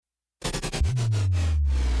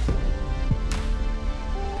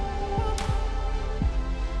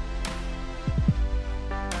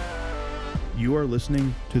You are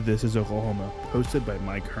listening to This is Oklahoma, hosted by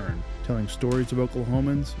Mike Hearn, telling stories of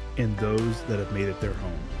Oklahomans and those that have made it their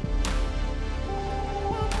home.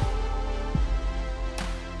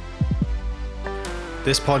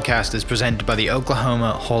 This podcast is presented by the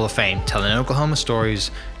Oklahoma Hall of Fame, telling Oklahoma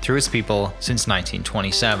stories through its people since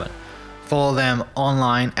 1927. Follow them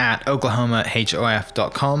online at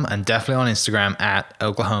oklahomahof.com and definitely on Instagram at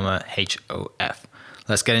oklahomahof.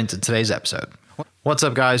 Let's get into today's episode. What's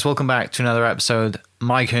up, guys? Welcome back to another episode.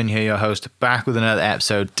 Mike Hearn here, your host, back with another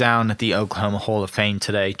episode down at the Oklahoma Hall of Fame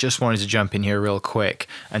today. Just wanted to jump in here real quick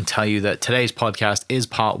and tell you that today's podcast is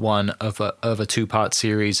part one of a two-part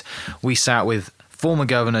series. We sat with former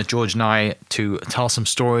Governor George Nye to tell some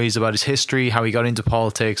stories about his history, how he got into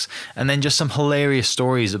politics, and then just some hilarious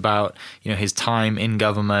stories about, his time in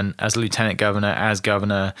government as lieutenant governor, as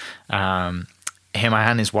governor. Him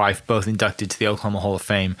and his wife both inducted to the Oklahoma Hall of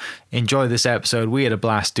Fame. Enjoy this episode. We had a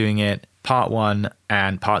blast doing it. Part one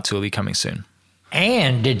and part two will be coming soon.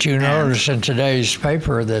 And did you notice in today's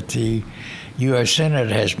paper that the U.S. Senate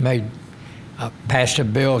has passed a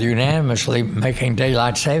bill unanimously making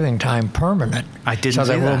daylight saving time permanent? I didn't see that.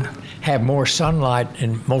 So that we'll have more sunlight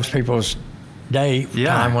in most people's day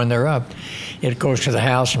time when they're up. It goes to the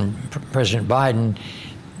House and President Biden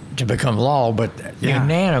to become law, but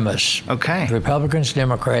unanimous. Okay. Republicans,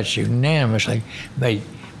 Democrats unanimously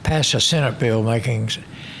passed a Senate bill making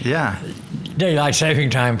daylight saving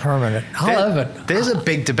time permanent. I love it. There's a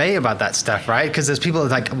big debate about that stuff, right? Because there's people that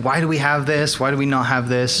are like, why do we have this? Why do we not have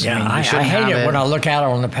this? Yeah, I hate it when I look out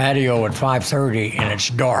on the patio at 5:30 and it's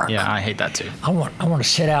dark. Yeah, I hate that too. I want to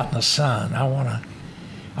sit out in the sun. I want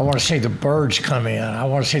to see the birds come in. I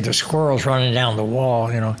want to see the squirrels running down the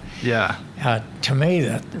wall. Yeah. To me,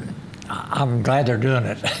 I'm glad they're doing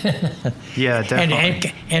it. Yeah,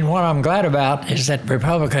 definitely. And what I'm glad about is that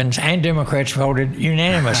Republicans and Democrats voted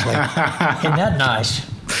unanimously. Isn't that nice?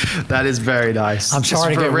 That is very nice. I'm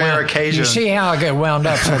sorry to get rare occasion. You see how I get wound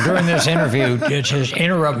up. So during this interview, just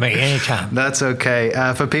interrupt me anytime. That's okay.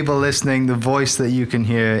 For people listening, the voice that you can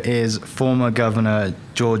hear is former Governor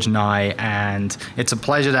George Nye, and it's a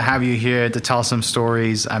pleasure to have you here to tell some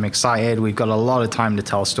stories. I'm excited. We've got a lot of time to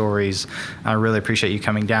tell stories. I really appreciate you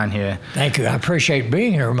coming down here. Thank you. I appreciate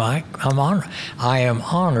being here, Mike. I am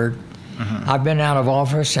honored. Mm-hmm. I've been out of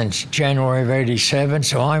office since January of '87,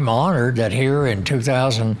 so I'm honored that here in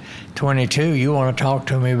 2022 you want to talk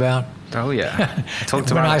to me about. Oh yeah,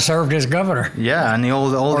 when I served as governor. Yeah, and all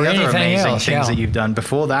the other amazing things that you've done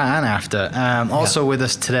before that and after. Also with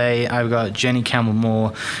us today, I've got Jenny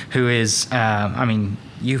Campbell-Moore, who is,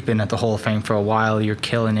 you've been at the Hall of Fame for a while. You're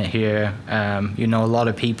killing it here. You know a lot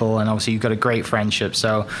of people, and obviously you've got a great friendship.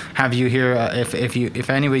 So have you here? If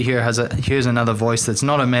anybody here here's another voice that's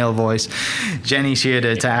not a male voice, Jenny's here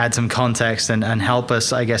to add some context and help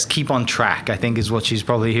us, I guess, keep on track. I think is what she's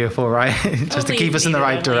probably here for, right? Just to keep us in the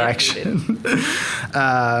right direction.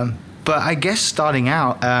 But I guess starting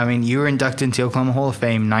out, you were inducted into the Oklahoma Hall of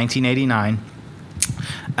Fame 1989.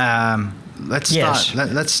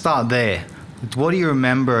 Let's start there. What do you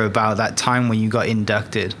remember about that time when you got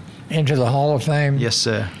inducted into the Hall of Fame? Yes,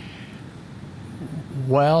 sir.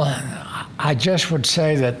 Well, I just would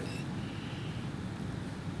say that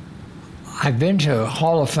I've been to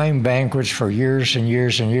Hall of Fame banquets for years and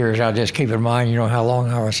years and years. I just keep in mind, how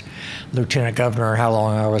long I was lieutenant governor, how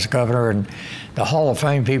long I was governor, and the Hall of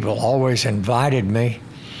Fame people always invited me.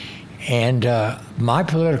 And my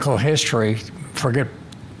political history, forget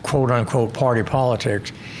quote-unquote party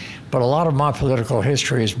politics, but a lot of my political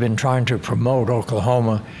history has been trying to promote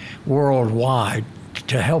Oklahoma worldwide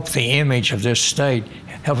to help the image of this state,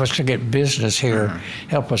 help us to get business here,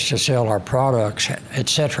 help us to sell our products,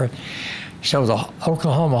 etc. So the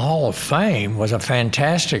Oklahoma Hall of Fame was a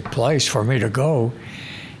fantastic place for me to go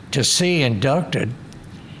to see inducted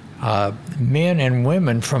men and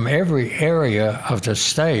women from every area of the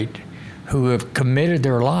state who have committed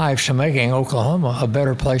their lives to making Oklahoma a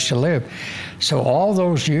better place to live. So all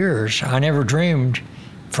those years, I never dreamed,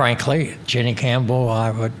 frankly, Jenny Campbell,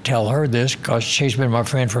 I would tell her this because she's been my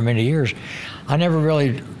friend for many years. I never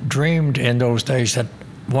really dreamed in those days that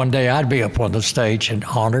one day I'd be up on the stage and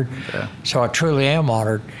honored. Yeah. So I truly am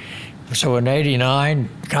honored. So in '89,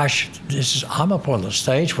 I'm up on the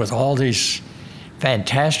stage with all these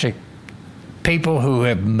fantastic people who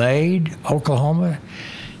have made Oklahoma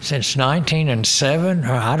since 1907.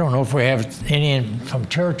 I don't know if we have any from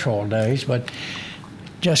Churchill days, but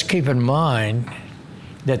just keep in mind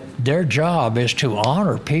that their job is to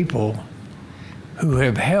honor people who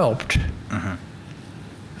have helped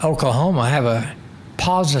Oklahoma have a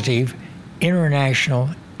positive international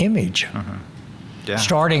image,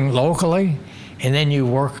 starting locally and then you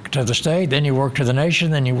work to the state, then you work to the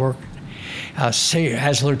nation, then you work.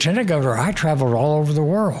 As lieutenant governor, I traveled all over the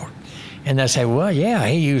world. And they say, well, yeah,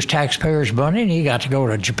 he used taxpayers' money, and he got to go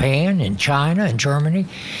to Japan and China and Germany.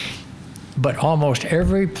 But almost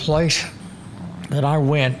every place that I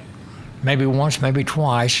went, maybe once, maybe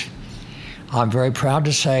twice, I'm very proud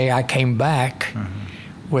to say I came back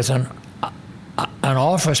with an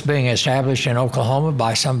office being established in Oklahoma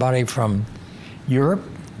by somebody from Europe,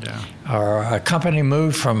 or a company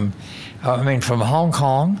moved from Hong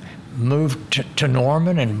Kong, moved to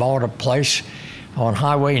Norman and bought a place on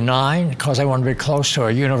Highway 9 because they wanted to be close to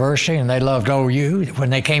a university, and they loved OU. When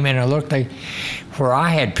they came in and looked, where I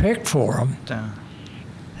had picked for them,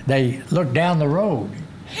 they looked down the road.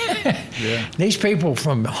 These people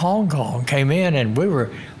from Hong Kong came in, and we were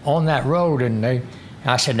on that road, and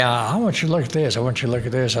I said, now, I want you to look at this, I want you to look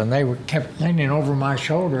at this, and they kept leaning over my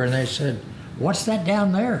shoulder, and they said, what's that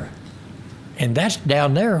down there? And that's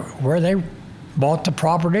down there where they bought the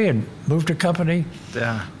property and moved the company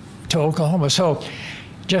to Oklahoma. So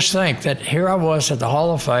just think that here I was at the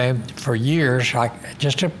Hall of Fame for years,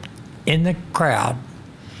 in the crowd,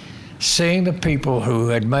 seeing the people who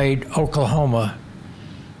had made Oklahoma.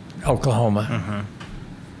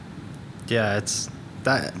 Yeah, it's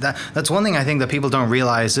that's one thing I think that people don't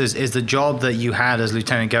realize is the job that you had as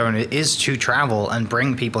lieutenant governor is to travel and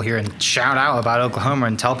bring people here and shout out about Oklahoma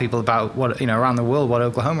and tell people about what, around the world what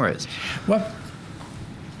Oklahoma is. Well,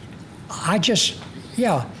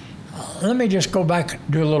 let me just go back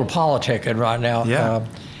and do a little politicking right now. Yeah.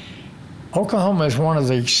 Oklahoma is one of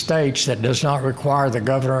the states that does not require the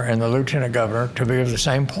governor and the lieutenant governor to be of the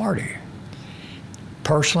same party.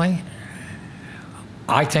 Personally,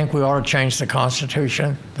 I think we ought to change the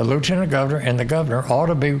Constitution. The lieutenant governor and the governor ought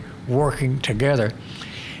to be working together.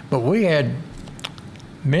 But we had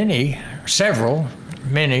many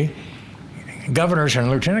governors and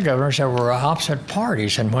lieutenant governors that were opposite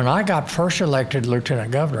parties. And when I got first elected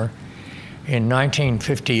lieutenant governor in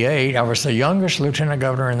 1958, I was the youngest lieutenant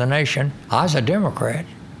governor in the nation. I was a Democrat.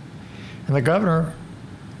 And the governor,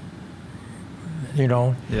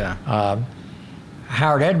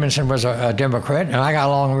 Howard Edmondson was a Democrat, and I got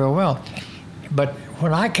along real well. But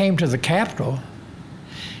when I came to the Capitol,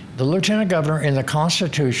 the lieutenant governor in the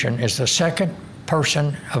Constitution is the second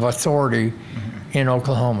person of authority in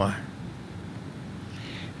Oklahoma.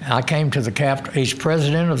 I came to the Capitol. He's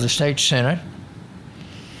president of the state Senate.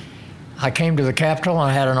 I came to the Capitol, and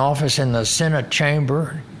I had an office in the Senate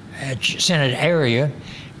chamber, Senate area.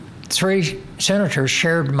 3 senators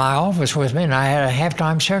shared my office with me, and I had a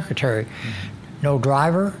half-time secretary. No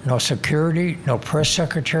driver, no security, no press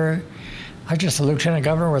secretary. I was just a lieutenant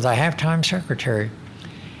governor with a half-time secretary.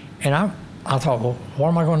 And I thought, well, what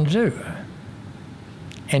am I going to do?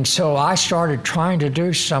 And so I started trying to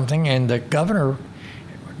do something, and the governor,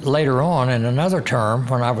 later on in another term,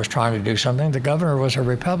 when I was trying to do something, the governor was a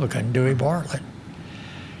Republican, Dewey Bartlett.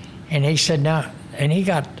 And he said, he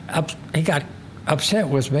got upset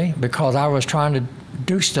with me because I was trying to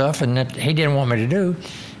do stuff and that he didn't want me to do.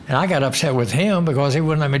 And I got upset with him because he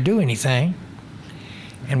wouldn't let me do anything.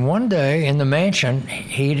 And one day in the mansion,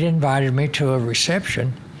 he'd invited me to a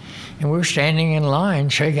reception, and we were standing in line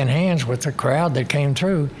shaking hands with the crowd that came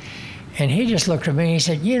through. And he just looked at me and he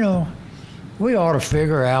said, we ought to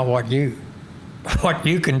figure out what you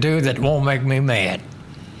can do that won't make me mad.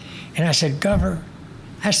 And I said, Governor,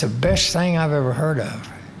 that's the best thing I've ever heard of.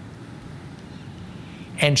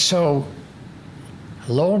 And so,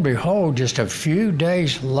 lo and behold, just a few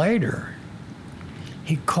days later,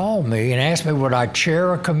 he called me and asked me would I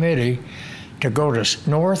chair a committee to go to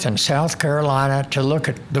North and South Carolina to look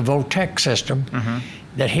at the VOTEC system,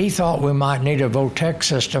 that he thought we might need a VOTEC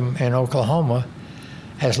system in Oklahoma.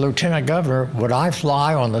 As lieutenant governor, would I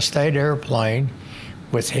fly on the state airplane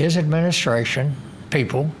with his administration,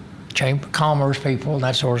 people, chamber commerce people,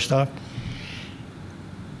 that sort of stuff.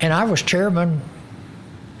 And I was chairman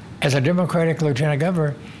as a Democratic lieutenant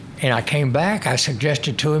governor, and I came back. I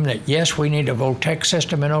suggested to him that, yes, we need a VOTEC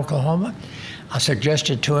system in Oklahoma. I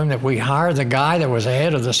suggested to him that we hire the guy that was the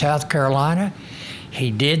head of the South Carolina.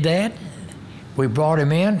 He did that. We brought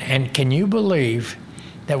him in, and can you believe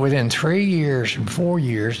that within 3 years and 4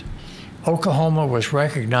 years, Oklahoma was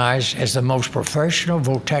recognized as the most professional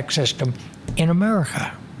VOTEC system in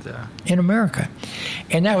America. Yeah. In America.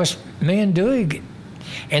 And that was me and Dewey.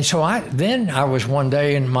 And so I was one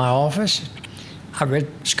day in my office. I read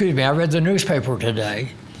the newspaper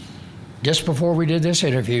today, just before we did this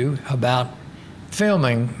interview, about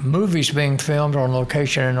movies being filmed on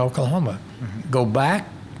location in Oklahoma. Go back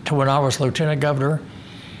to when I was lieutenant governor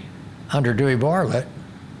under Dewey Bartlett.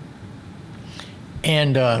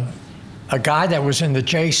 And a guy that was in the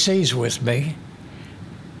JCs with me,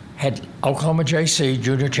 had Oklahoma JC,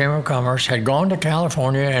 Junior Chamber of Commerce, had gone to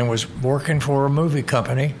California and was working for a movie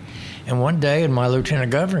company. And one day in my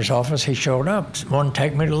lieutenant governor's office, he showed up, wanted to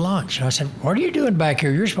take me to lunch. And I said, "What are you doing back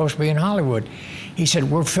here? You're supposed to be in Hollywood." He said,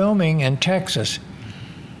 "We're filming in Texas.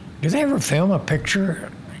 Do they ever film a picture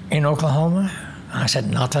in Oklahoma?" I said,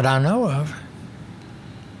 "Not that I know of."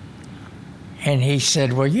 And he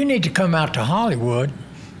said, "Well, you need to come out to Hollywood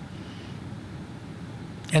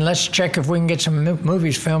and let's check if we can get some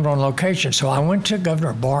movies filmed on location." So I went to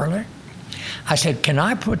Governor Bartlett. I said, "Can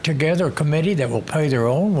I put together a committee that will pay their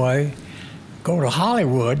own way, go to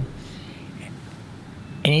Hollywood?"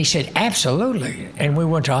 And he said, "Absolutely." And we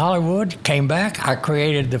went to Hollywood, came back. I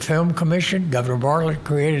created the Film Commission. Governor Bartlett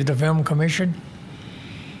created the Film Commission.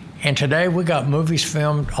 And today we got movies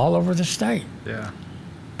filmed all over the state. Yeah.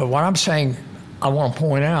 But what I'm saying, I want to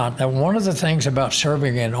point out that one of the things about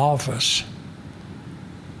serving in office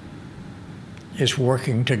is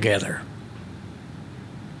working together,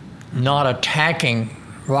 not attacking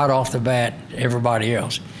right off the bat everybody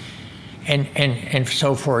else. And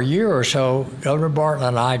so for a year or so, Governor Bartlett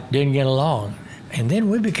and I didn't get along. And then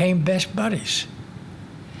we became best buddies.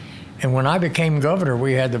 And when I became governor,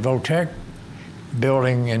 we had the Votech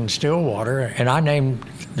building in Stillwater, and I named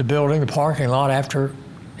the building, the parking lot,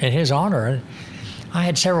 in his honor. And I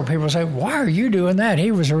had several people say, "Why are you doing that?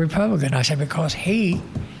 He was a Republican." I said, "Because he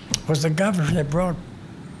was the governor that brought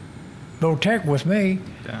Votech with me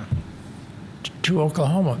to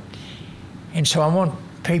Oklahoma." And so I want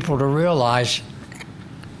people to realize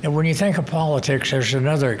that when you think of politics, there's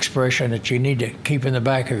another expression that you need to keep in the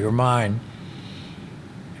back of your mind,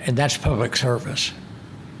 and that's public service.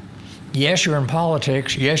 Yes, you're in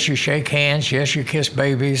politics. Yes, you shake hands. Yes, you kiss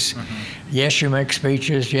babies. Mm-hmm. Yes, you make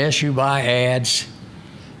speeches. Yes, you buy ads.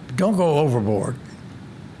 Don't go overboard.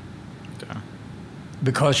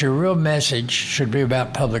 Because your real message should be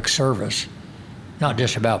about public service, not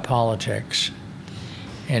just about politics.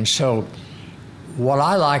 And so what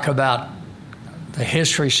I like about the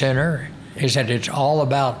History Center is that it's all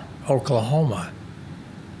about Oklahoma,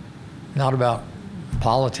 not about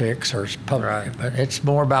politics or public, but it's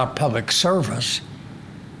more about public service.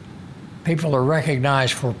 People are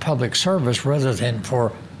recognized for public service rather than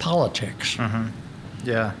for politics. Mm-hmm.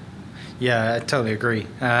 Yeah. Yeah, I totally agree.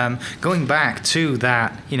 Going back to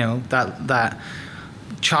that, that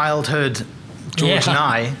childhood George and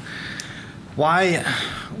I,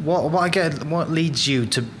 what leads you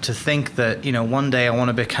to think that, one day I want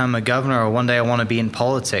to become a governor or one day I want to be in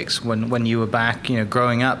politics when you were back,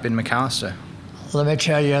 growing up in McAlester? Let me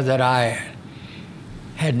tell you that I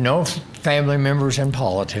had no family members in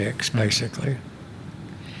politics, basically.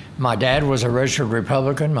 My dad was a registered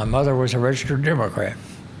Republican. My mother was a registered Democrat.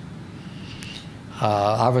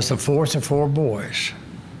 I was the fourth of four boys,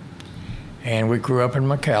 and we grew up in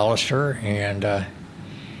McAlester. And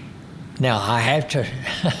now I have to,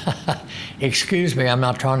 excuse me, I'm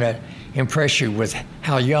not trying to impress you with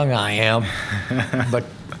how young I am, but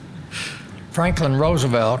Franklin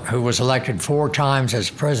Roosevelt, who was elected 4 times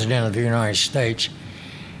as President of the United States,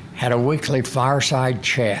 had a weekly fireside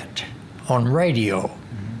chat on radio.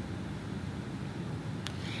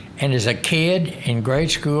 And as a kid in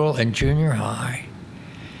grade school and junior high,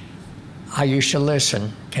 I used to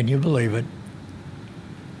listen, can you believe it,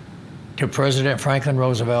 to President Franklin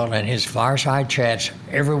Roosevelt and his fireside chats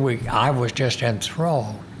every week. I was just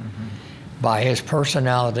enthralled by his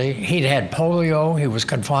personality. He'd had polio. He was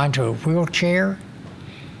confined to a wheelchair.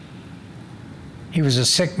 He was a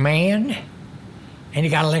sick man, and he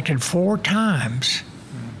got elected 4 times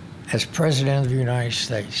as President of the United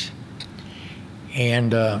States.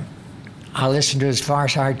 And I listened to his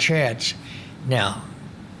fireside chats. Now,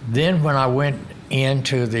 then when I went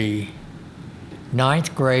into the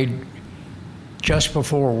 9th grade, just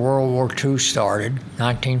before World War II started,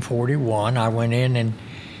 1941, I went in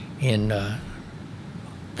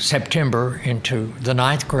September into the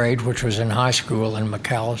 9th grade, which was in high school in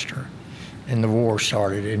McAlester. And the war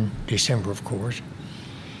started in December, of course.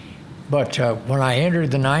 But when I entered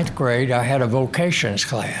the 9th grade, I had a vocations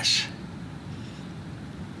class.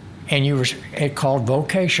 And it called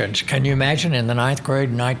vocations. Can you imagine in the 9th grade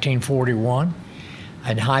in 1941?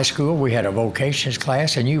 In high school, we had a vocations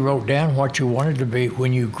class, and you wrote down what you wanted to be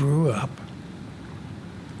when you grew up.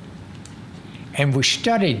 And we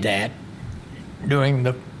studied that during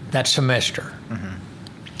that semester. Mm-hmm.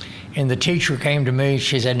 And the teacher came to me,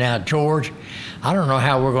 she said, "Now, George, I don't know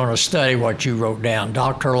how we're going to study what you wrote down.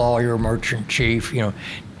 Doctor, lawyer, merchant, chief, you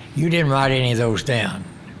didn't write any of those down.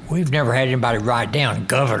 We've never had anybody write down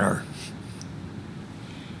governor."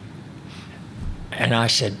 And I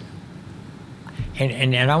said,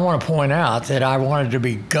 And I want to point out that I wanted to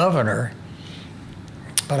be governor,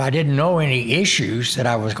 but I didn't know any issues that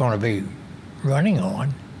I was going to be running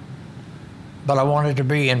on. But I wanted to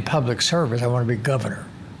be in public service. I want to be governor.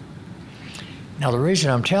 Now, the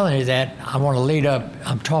reason I'm telling you that, I want to lead up.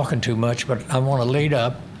 I'm talking too much, but I want to lead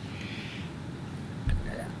up.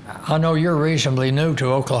 I know you're reasonably new to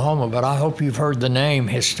Oklahoma, but I hope you've heard the name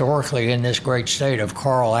historically in this great state of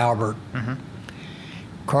Carl Albert. Mm-hmm.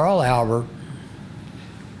 Carl Albert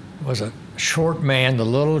was a short man, the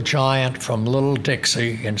little giant from Little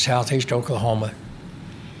Dixie in southeast Oklahoma.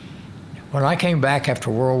 When I came back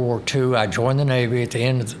after World War II, I joined the Navy at the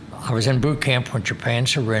end I was in boot camp when Japan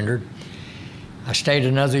surrendered. I stayed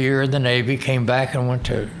another year in the Navy, came back and went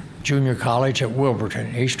to junior college at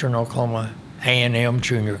Wilburton, Eastern Oklahoma A&M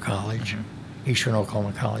Junior College, Eastern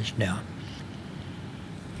Oklahoma College now.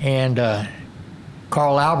 And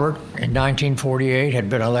Carl Albert in 1948 had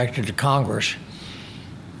been elected to Congress.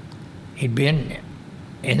 He'd been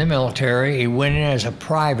in the military, he went in as a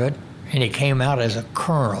private, and he came out as a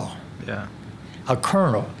colonel. Yeah. A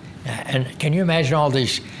colonel. And can you imagine all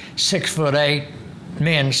these 6'8"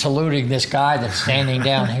 men saluting this guy that's standing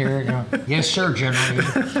down here? You know, yes, sir,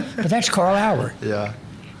 General. But that's Carl Albert. Yeah.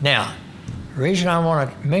 Now, the reason I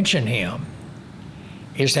want to mention him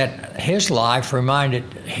is that his life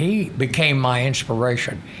he became my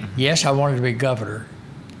inspiration. Mm-hmm. Yes, I wanted to be governor,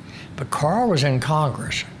 but Carl was in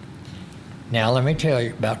Congress. Now, let me tell you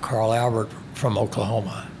about Carl Albert from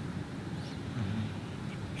Oklahoma.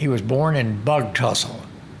 He was born in Bug Tussle,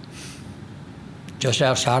 just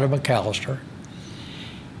outside of McAlester.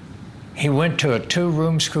 He went to a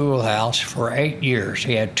 2-room schoolhouse for 8 years.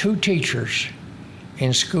 He had 2 teachers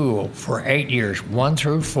in school for 8 years, 1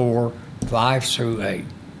 through 4, 5 through 8.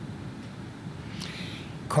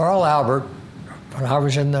 Carl Albert, when I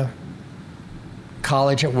was in the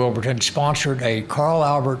college at Wilburton, sponsored a Carl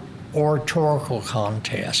Albert oratorical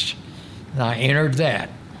contest, and I entered that.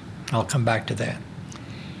 I'll come back to that.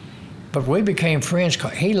 But we became friends.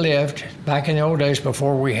 He lived back in the old days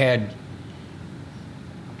before we had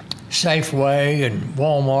Safeway and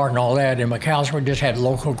Walmart and all that. In McAlester, we just had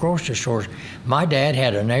local grocery stores. My dad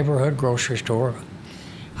had a neighborhood grocery store.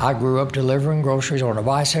 I grew up delivering groceries on a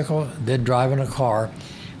bicycle, then driving a car.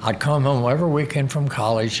 I'd come home every weekend from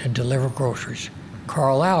college and deliver groceries.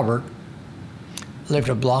 Carl Albert lived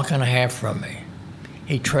a block and a half from me.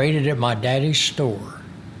 He traded at my daddy's store.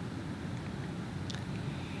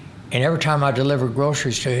 And every time I delivered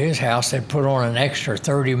groceries to his house, they'd put on an extra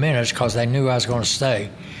 30 minutes because they knew I was going to stay.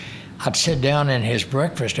 I'd sit down in his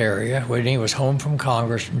breakfast area when he was home from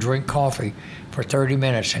Congress and drink coffee for 30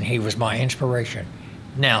 minutes, and he was my inspiration.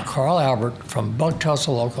 Now, Carl Albert from Bug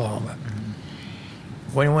Tussle, Oklahoma.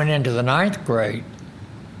 Mm-hmm. When he went into the 9th grade,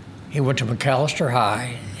 he went to McAlester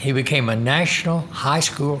High. He became a national high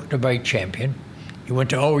school debate champion. He went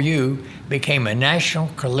to OU, became a national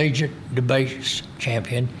collegiate debate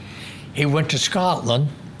champion. He went to Scotland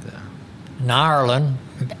and Ireland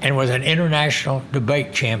and was an international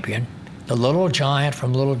debate champion. The little giant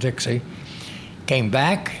from Little Dixie came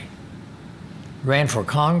back, ran for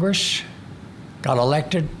Congress, got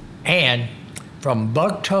elected, and from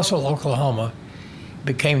Bug Tussle, Oklahoma,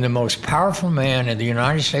 became the most powerful man in the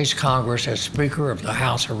United States Congress as Speaker of the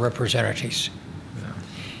House of Representatives. Yeah.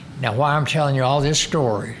 Now, why I'm telling you all this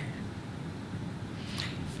story,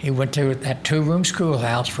 he went to that 2-room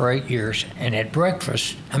schoolhouse for 8 years, and at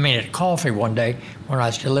coffee one day, when I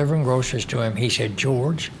was delivering groceries to him, he said,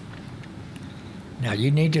 "George, now you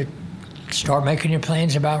need to start making your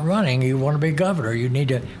plans about running. You want to be governor. You need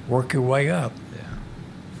to work your way up." Yeah.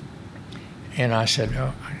 And I said,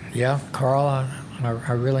 "Oh, yeah, Carl,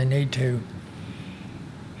 I really need to."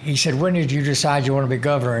 He said, "When did you decide you want to be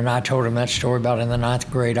governor?" And I told him that story about in the 9th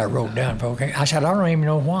grade. I wrote down, okay. I said, "I don't even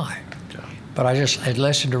know why." But I just had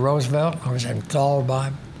listened to Roosevelt. I was enthralled by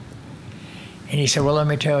him. And he said, "Well, let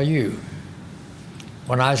me tell you.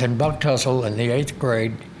 When I was in Bug Tussle in the 8th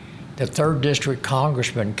grade, the 3rd District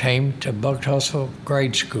Congressman came to Bug Tussle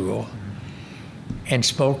grade school and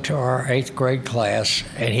spoke to our 8th grade class.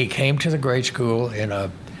 And he came to the grade school in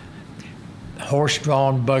a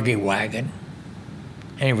horse-drawn buggy wagon.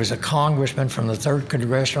 And he was a congressman from the 3rd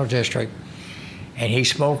Congressional District. And he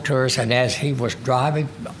spoke to us, and as he was driving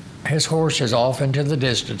his horses off into the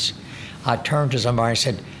distance, I turned to somebody and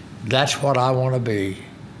said, "That's what I want to be."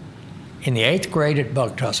 In the 8th grade at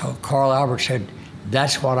Bug Tussle, Carl Albert said,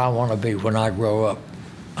 "That's what I want to be when I grow up,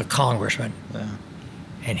 a congressman." Yeah.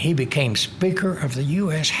 And he became Speaker of the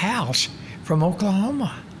U.S. House from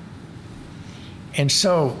Oklahoma. And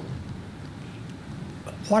so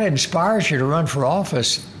what inspires you to run for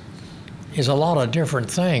office is a lot of different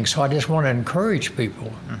things. So I just want to encourage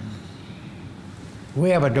people. We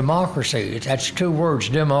have a democracy. That's two words,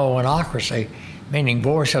 demo and ocracy, meaning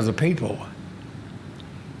voice of the people.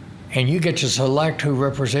 And you get to select who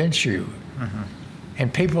represents you.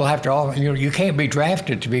 And people have to, you can't be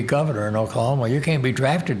drafted to be governor in Oklahoma. You can't be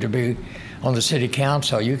drafted to be on the city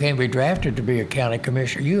council. You can't be drafted to be a county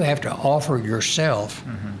commissioner. You have to offer yourself.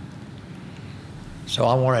 So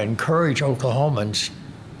I want to encourage Oklahomans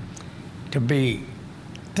to be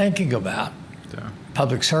thinking about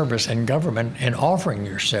public service and government and offering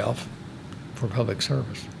yourself for public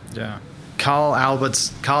service. Yeah. Carl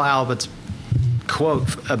Albert's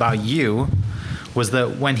quote about you was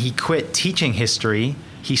that when he quit teaching history,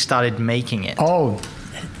 he started making it. Oh,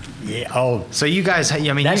 yeah. Oh, so you guys, that's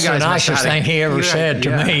you guys the nicest thing he ever said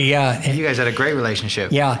to me. Yeah. You guys had a great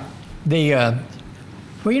relationship. Yeah.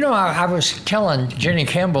 Well, I was telling Jenny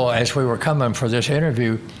Campbell as we were coming for this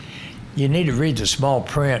interview, you need to read the small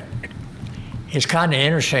print. It's kind of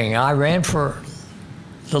interesting. I ran for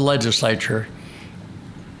the legislature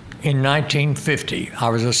in 1950. I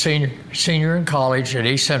was a senior in college at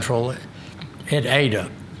East Central at Ada.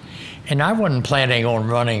 And I wasn't planning on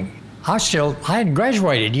running. I hadn't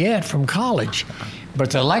graduated yet from college.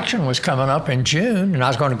 But the election was coming up in June, and I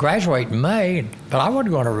was going to graduate in May, but I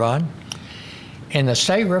wasn't going to run. And the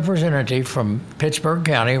state representative from Pittsburgh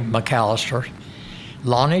County, McAllister,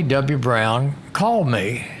 Lonnie W. Brown, called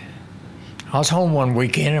me. I was home one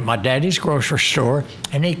weekend at my daddy's grocery store,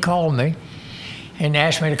 and he called me and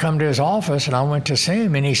asked me to come to his office, and I went to see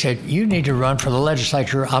him, and he said, "You need to run for the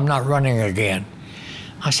legislature. I'm not running again."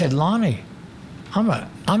 I said, "Lonnie,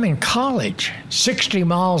 I'm in college, 60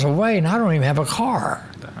 miles away, and I don't even have a car.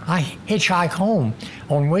 I hitchhike home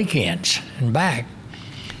on weekends and back."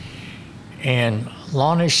 And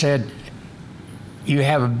Lonnie said, "You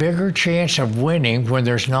have a bigger chance of winning when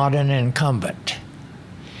there's not an incumbent.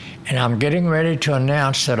 And I'm getting ready to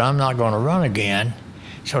announce that I'm not going to run again.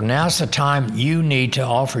 So now's the time you need to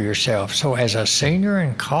offer yourself." So as a senior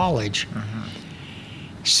in college,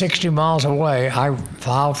 60 miles away, I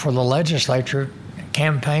filed for the legislature,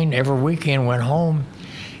 campaigned every weekend, went home,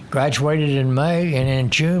 graduated in May, and in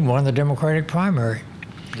June won the Democratic primary.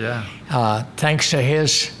 Yeah. Thanks to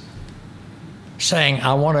his saying,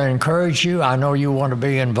 "I want to encourage you. I know you want to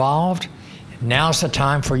be involved. Now's the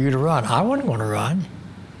time for you to run." I wasn't going to run.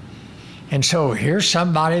 And so here's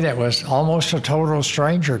somebody that was almost a total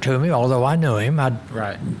stranger to me, although I knew him.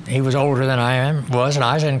 Right. He was older than I was, and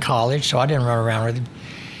I was in college, so I didn't run around with him.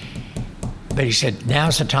 But he said,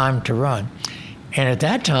 "Now's the time to run." And at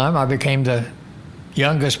that time, I became the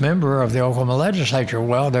youngest member of the Oklahoma legislature.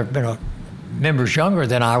 Well, there have been members younger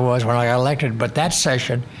than I was when I got elected, but that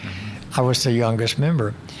session, I was the youngest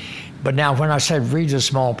member. But now when I said read the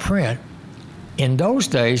small print, in those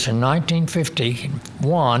days, in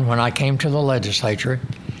 1951, when I came to the legislature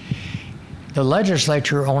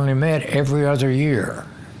only met every other year.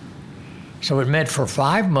 So it met for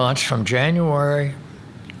 5 months from January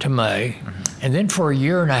to May, and then for a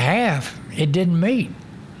year and a half, it didn't meet.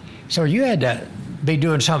 So you had to be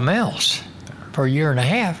doing something else for a year and a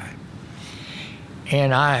half.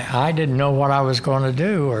 And I didn't know what I was going to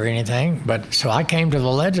do or anything, but so I came to the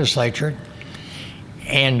legislature,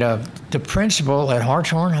 and the principal at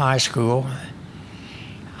Hartshorn High School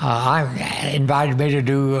invited me to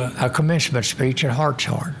do a commencement speech at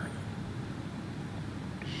Hartshorn.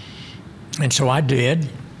 And so I did.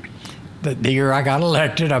 The year I got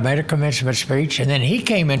elected, I made a commencement speech, and then he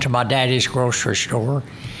came into my daddy's grocery store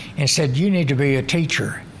and said, "You need to be a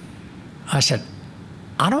teacher." I said,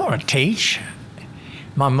 "I don't want to teach.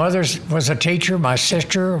 My mother was a teacher, my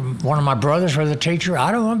sister, one of my brothers was a teacher.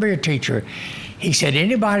 I don't want to be a teacher." He said,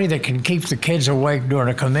 "Anybody that can keep the kids awake during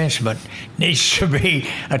a commencement needs to be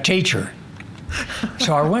a teacher."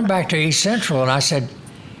 So I went back to East Central and I said,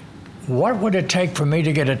 "What would it take for me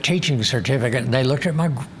to get a teaching certificate?" And they looked at my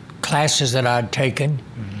classes that I'd taken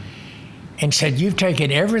and said, "You've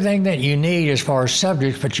taken everything that you need as far as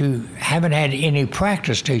subjects, but you haven't had any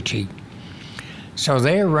practice teaching." So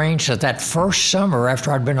they arranged that first summer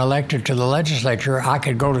after I'd been elected to the legislature, I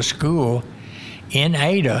could go to school in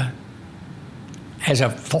Ada as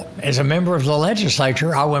a member of the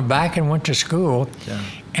legislature. I went back and went to school,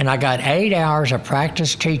 and I got 8 hours of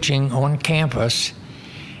practice teaching on campus,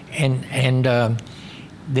 and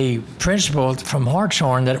the principal from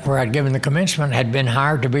Hartshorn, where I'd given the commencement, had been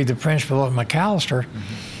hired to be the principal at McAllister,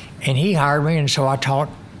 and he hired me, and so I taught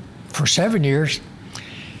for 7 years.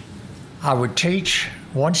 I would teach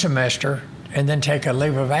one semester and then take a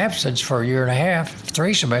leave of absence for a year and a half,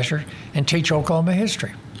 3 semesters, and teach Oklahoma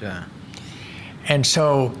history. Yeah. And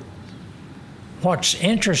so what's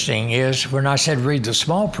interesting is when I said read the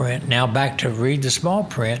small print, now back to read the small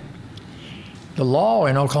print, the law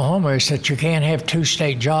in Oklahoma is that you can't have two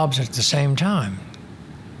state jobs at the same time.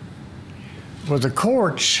 Well, the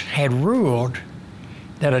courts had ruled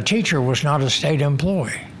that a teacher was not a state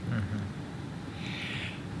employee.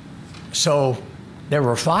 So there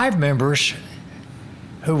were 5 members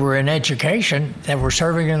who were in education that were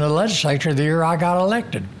serving in the legislature the year I got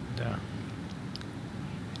elected. Yeah.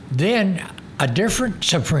 Then a different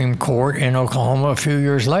Supreme Court in Oklahoma a few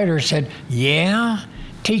years later said, yeah,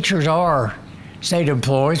 teachers are state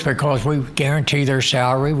employees because we guarantee their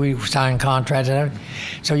salary, we sign contracts,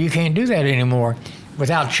 so you can't do that anymore.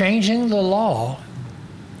 Without changing the law,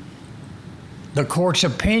 the court's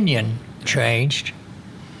opinion changed.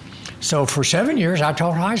 So for 7 years, I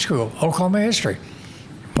taught high school, Oklahoma history,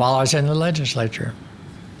 while I was in the legislature.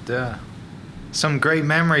 Yeah. Some great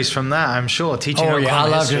memories from that, I'm sure, teaching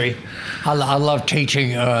Oklahoma history. I love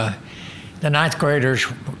teaching. The 9th graders,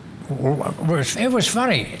 it was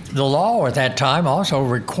funny. The law at that time also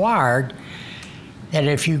required that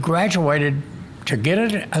if you graduated to get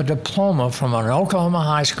a diploma from an Oklahoma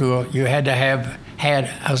high school, you had to have had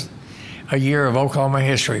a year of Oklahoma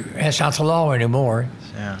history. That's not the law anymore.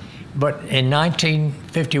 Yeah. But in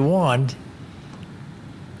 1951,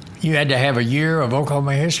 you had to have a year of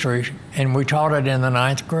Oklahoma history, and we taught it in the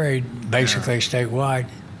 9th grade, basically statewide.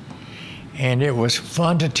 And it was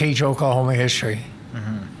fun to teach Oklahoma history.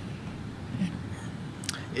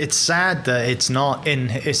 It's sad that it's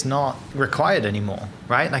not required anymore,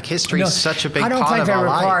 right? Like history is such a big part of our lives. I don't think they're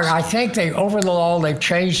required. I think over the law they've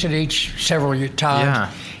changed it each several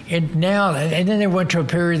times. Yeah. And then they went to a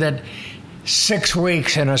period that 6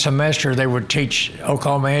 weeks in a semester they would teach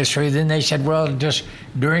Oklahoma history. Then they said, well, just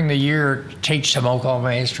during the year teach some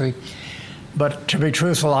Oklahoma history. But to be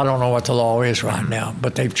truthful, I don't know what the law is right now.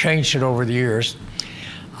 But they've changed it over the years.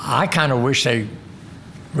 I kind of wish they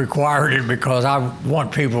required it because I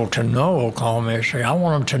want people to know Oklahoma history. I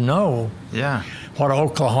want them to know what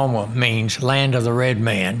Oklahoma means, land of the red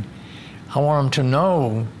man. I want them to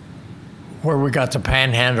know where we got the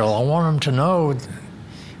Panhandle. I want them to know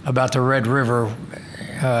about the Red River.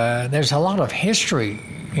 There's a lot of history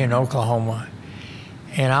in Oklahoma,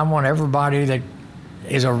 and I want everybody that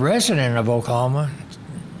is a resident of Oklahoma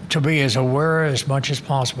to be as aware as much as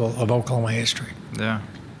possible of Oklahoma history. Yeah.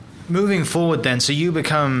 Moving forward then, so you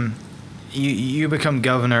become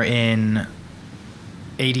governor in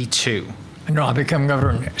 82. No, I became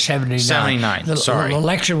governor in 79. 79, sorry. The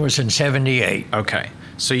election was in 78. Okay.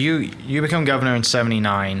 So you become governor in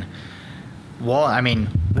 79.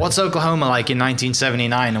 What's Oklahoma like in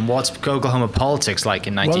 1979, and what's Oklahoma politics like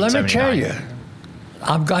in 1979? Well, let me tell you.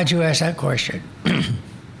 I'm glad you asked that question.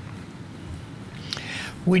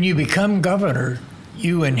 When you become governor,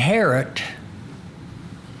 you inherit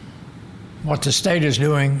what the state is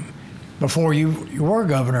doing before you were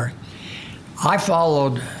governor. I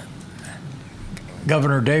followed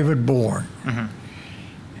Governor David Bourne.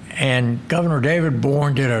 And Governor David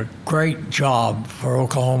Bourne did a great job for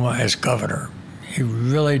Oklahoma as governor. He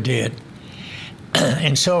really did.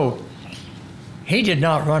 And so he did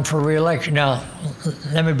not run for re-election. Now,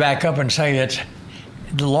 let me back up and say that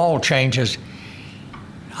the law changes.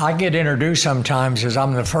 I get introduced sometimes as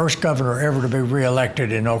I'm the first governor ever to be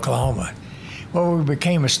re-elected in Oklahoma. Well, we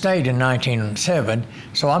became a state in 1907,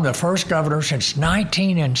 so I'm the first governor since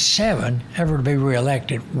 1907 ever to be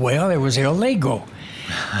re-elected. Well, it was illegal.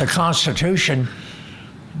 The Constitution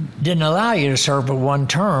didn't allow you to serve but one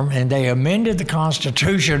term, and they amended the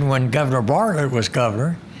Constitution when Governor Bartlett was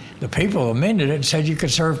governor. The people amended it and said you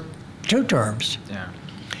could serve 2 terms. Yeah.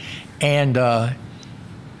 And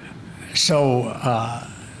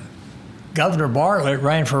Governor Bartlett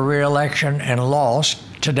ran for re-election and lost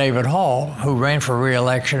to David Hall, who ran for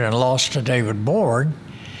re-election and lost to David Bourne,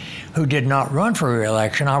 who did not run for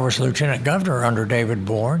re-election. I was lieutenant governor under David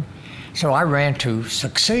Bourne, so I ran to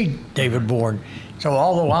succeed David Bourne. So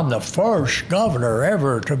although I'm the first governor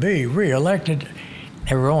ever to be re-elected,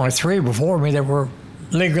 there were only 3 before me that were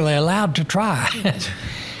legally allowed to try.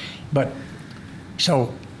 But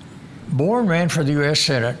so Bourne ran for the U.S.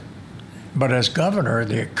 Senate, but as governor,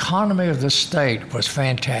 the economy of the state was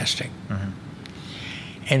fantastic.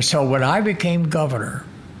 And so when I became governor,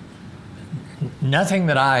 nothing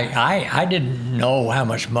that I didn't know how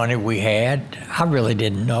much money we had. I really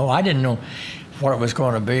didn't know. I didn't know what it was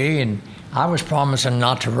going to be, and I was promising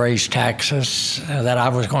not to raise taxes, that I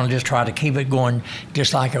was going to just try to keep it going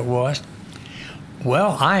just like it was.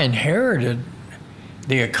 Well, I inherited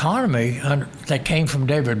the economy that came from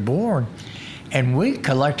David Bourne, and we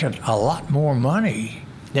collected a lot more money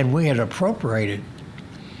than we had appropriated.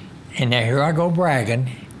 And now here I go bragging,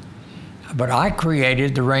 but I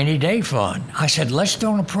created the rainy day fund. I said, let's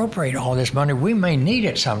don't appropriate all this money. We may need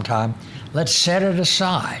it sometime. Let's set it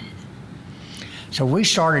aside. So we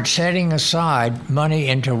started setting aside money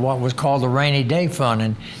into what was called the rainy day fund.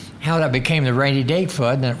 And how that became the rainy day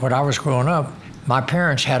fund, and when I was growing up, my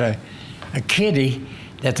parents had a kitty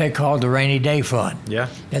that they called the rainy day fund. Yeah.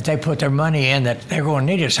 That they put their money in, that they're going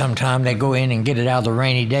to need it sometime. They go in and get it out of the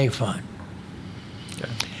rainy day fund.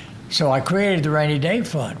 Okay. So I created the rainy day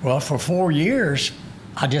fund. Well, for 4 years,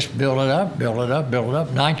 I just built it up.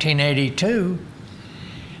 1982,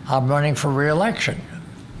 I'm running for re-election.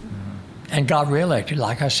 And got reelected,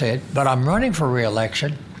 like I said. But I'm running for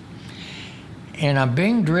reelection, and I'm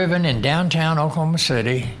being driven in downtown Oklahoma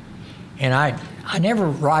City, and I never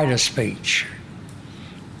write a speech,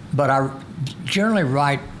 but I generally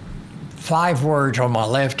write 5 words on my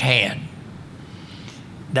left hand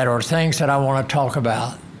that are things that I want to talk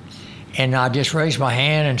about. And I just raise my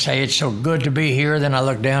hand and say, it's so good to be here. Then I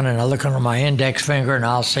look down and I look under my index finger and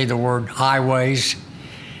I'll see the word highways.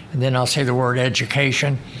 And then I'll say the word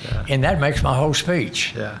education, and that makes my whole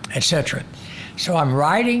speech, etc. So I'm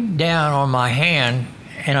writing down on my hand,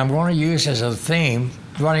 and I'm going to use as a theme,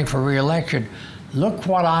 running for re-election, look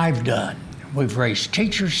what I've done. We've raised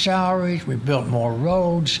teachers' salaries, we've built more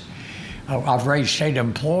roads, I've raised state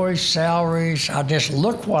employees' salaries. I just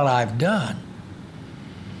look what I've done.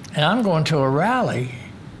 And I'm going to a rally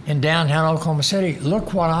in downtown Oklahoma City,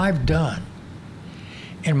 look what I've done.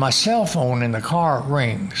 And my cell phone in the car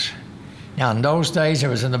rings. Now, in those days, it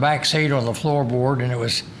was in the back seat on the floorboard, and it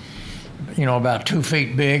was, about 2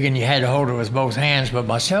 feet big, and you had to hold it with both hands. But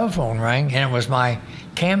my cell phone rang, and it was my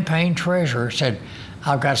campaign treasurer said,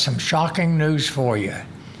 I've got some shocking news for you.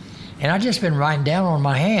 And I've just been writing down on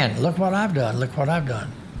my hand, look what I've done, look what I've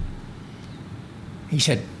done. He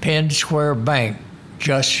said, Penn Square Bank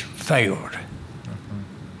just failed.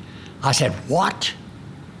 I said, what?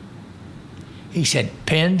 He said,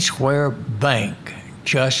 Penn Square Bank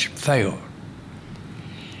just failed.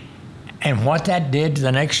 And what that did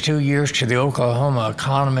the next 2 years to the Oklahoma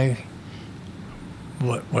economy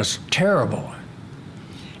was terrible.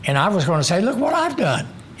 And I was going to say, look what I've done.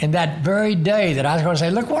 And that very day that I was going to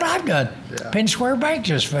say, look what I've done, Penn Square Bank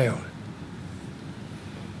just failed.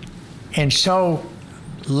 And so,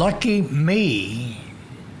 lucky me,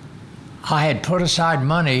 I had put aside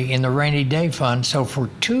money in the rainy day fund, so for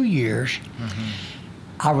 2 years,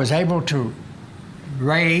 I was able to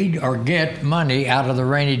raid or get money out of the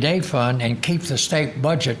rainy day fund and keep the state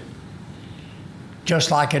budget just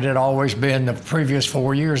like it had always been the previous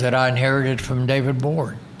 4 years that I inherited from David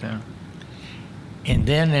Board. Yeah. And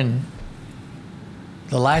then in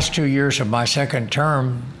the last 2 years of my second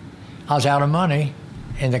term, I was out of money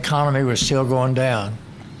and the economy was still going down.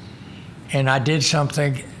 And I did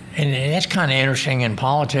something, and that's kind of interesting in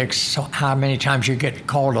politics, how many times you get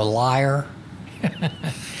called a liar.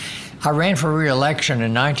 I ran for re-election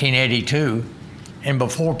in 1982, and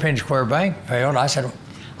before Penn Square Bank failed, I said,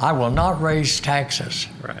 I will not raise taxes.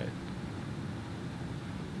 Right.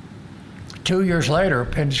 2 years later,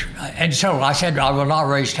 and so I said, I will not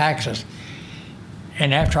raise taxes.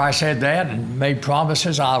 And after I said that and made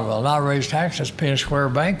promises, I will not raise taxes, Penn Square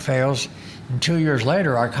Bank fails. And 2 years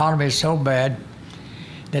later, our economy is so bad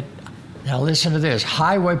that, now listen to this,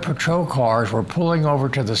 highway patrol cars were pulling over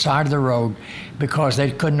to the side of the road because they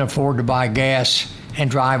couldn't afford to buy gas and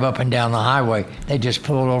drive up and down the highway. They just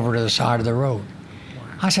pulled over to the side of the road. Wow.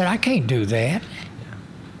 I said, I can't do that. Yeah.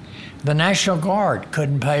 The National Guard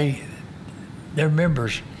couldn't pay their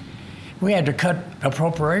members. We had to cut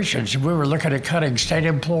appropriations. We were looking at cutting state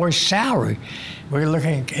employees' salary. We were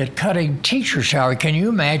looking at cutting teacher salary. Can you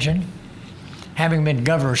imagine, having been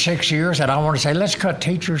governor 6 years, that I want to say, let's cut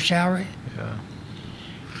teacher salary? Yeah.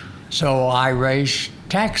 So I raised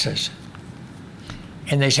taxes.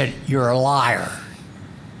 And they said, you're a liar.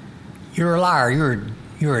 You're a liar.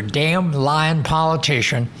 You're a damn lying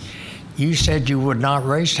politician. You said you would not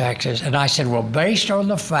raise taxes. And I said, well, based on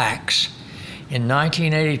the facts, in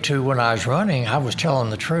 1982, when I was running, I was telling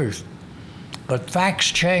the truth. But facts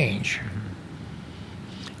change.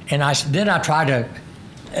 And then I tried to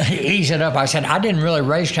ease it up. I said, I didn't really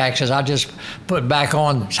raise taxes. I just put back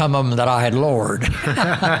on some of them that I had lowered.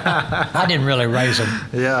 I didn't really raise them.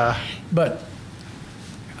 Yeah. But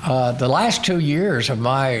the last 2 years of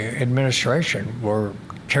my administration were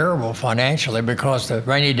terrible financially because the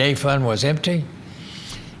rainy day fund was empty.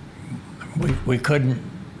 We couldn't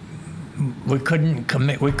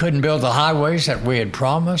build the highways that we had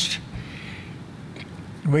promised.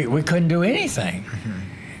 We couldn't do anything. Mm-hmm.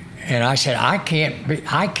 And I said, I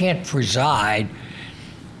can't preside.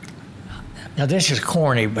 Now this is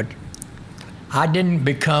corny, but I didn't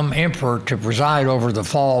become emperor to preside over the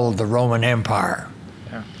fall of the Roman Empire.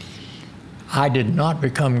 Yeah. I did not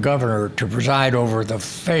become governor to preside over the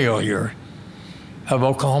failure of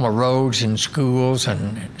Oklahoma roads and schools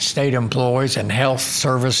and state employees and health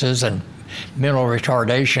services and mental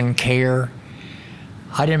retardation care.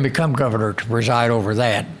 I didn't become governor to preside over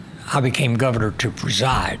that. I became governor to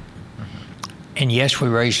preside. And yes, we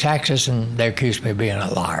raised taxes, and they accused me of being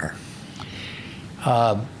a liar.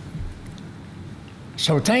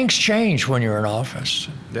 So things change when you're in office.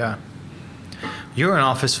 Yeah. You were in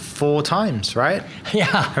office 4 times, right?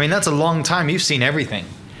 Yeah. I mean, that's a long time. You've seen everything.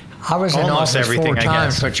 I was in Almost office everything, 4 I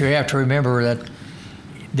times, guess. but you have to remember that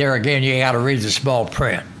there again, you got to read the small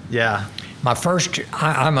print. Yeah.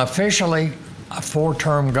 I'm officially a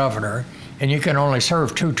 4-term governor, and you can only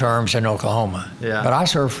serve 2 terms in Oklahoma. Yeah. But I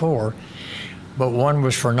served 4. But one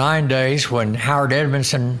was for 9 days when Howard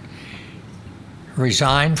Edmondson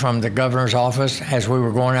resigned from the governor's office as we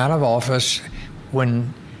were going out of office.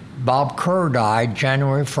 When Bob Kerr died,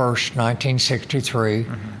 January 1st, 1963,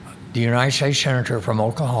 the United States Senator from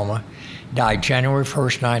Oklahoma, died January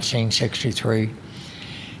 1st, 1963.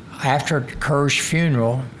 After Kerr's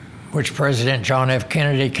funeral, which President John F.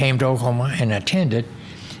 Kennedy came to Oklahoma and attended,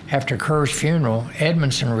 after Kerr's funeral,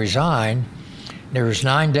 Edmondson resigned. There was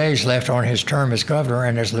 9 days left on his term as governor,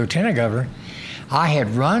 and as lieutenant governor, I had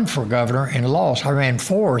run for governor and lost. I ran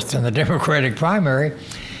 4th in the Democratic primary,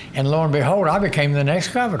 and lo and behold, I became the next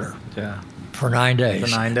governor. Yeah. For 9 days. For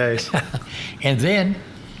 9 days. And then,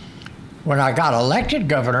 when I got elected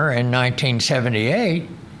governor in 1978,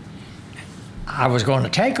 I was going to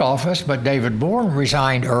take office, but David Bourne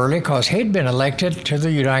resigned early because he'd been elected to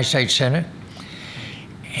the United States Senate.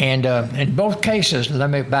 And in both cases, let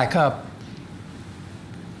me back up,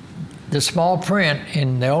 the small print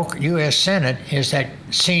in the U.S. Senate is that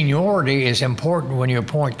seniority is important when you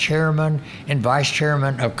appoint chairman and vice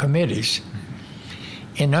chairman of committees.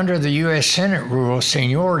 And under the U.S. Senate rule,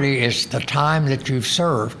 seniority is the time that you've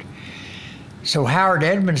served. So Howard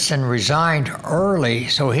Edmondson resigned early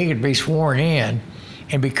so he could be sworn in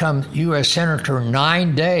and become U.S. Senator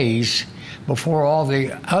 9 days before all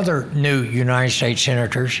the other new United States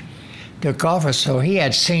senators took office. So he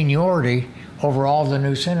had seniority over all the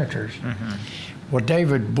new senators. Well,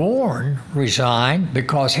 David Bourne resigned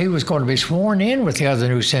because he was going to be sworn in with the other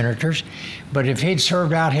new senators, but if he'd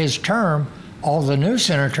served out his term, all the new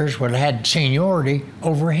senators would have had seniority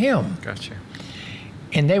over him. Gotcha.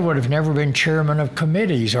 And they would have never been chairman of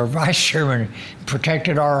committees or vice chairman,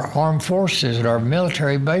 protected our armed forces and our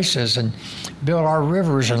military bases and built our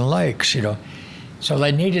rivers and lakes, you know. So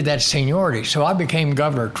they needed that seniority. So I became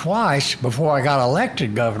governor twice before I got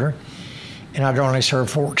elected governor, and I'd only served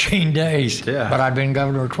 14 days, Yeah. but I'd been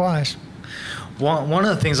governor twice. One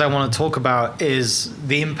of the things I want to talk about is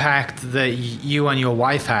the impact that you and your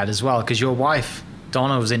wife had as well, because your wife,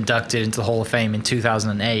 Donna, was inducted into the Hall of Fame in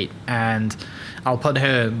 2008, and I'll put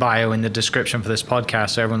her bio in the description for this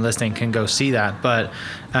podcast so everyone listening can go see that. But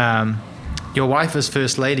your wife as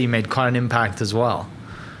First Lady made quite an impact as well.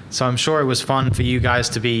 So I'm sure it was fun for you guys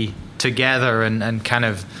to be together and kind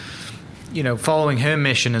of, you know, following her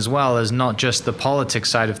mission as well as not just the politics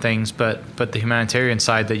side of things, but the humanitarian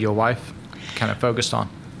side that your wife kind of focused on.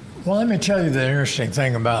 Well, let me tell you the interesting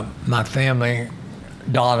thing about my family,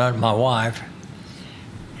 Donna, my wife.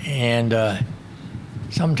 And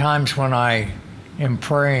sometimes when I am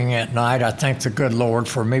praying at night, I thank the good Lord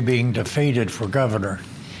for me being defeated for governor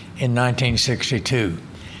in 1962.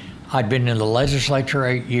 I'd been in the legislature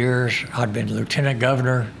 8 years. I'd been lieutenant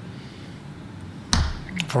governor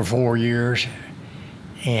for 4 years.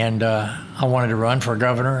 And I wanted to run for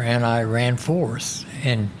governor, and I ran 4th.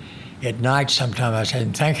 And at night, sometimes I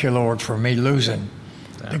said, thank you, Lord, for me losing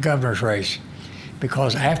the governor's race.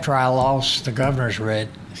 Because after I lost the governor's race,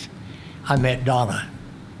 I met Donna.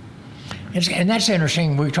 And that's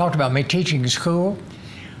interesting. We talked about me teaching in school.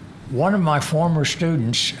 One of my former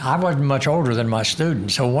students, I wasn't much older than my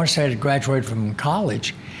students, so once they had graduated from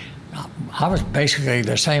college, I was basically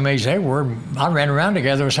the same age they were. I ran around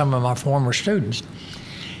together with some of my former students.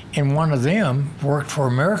 And one of them worked for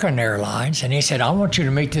American Airlines, and he said, I want you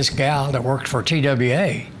to meet this gal that worked for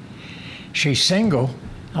TWA. She's single.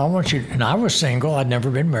 I want you, and I was single. I'd never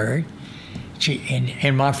been married.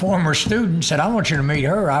 And my former student said, I want you to meet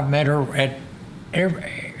her. I've met her at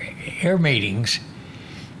air meetings.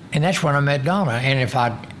 And that's when I met Donna. And if I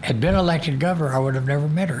had been elected governor, I would have never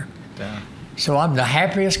met her. Yeah. So I'm the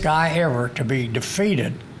happiest guy ever to be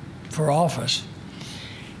defeated for office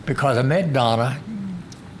because I met Donna.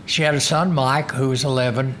 She had a son, Mike, who was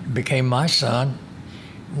 11, became my son,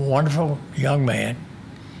 wonderful young man.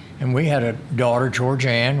 And we had a daughter,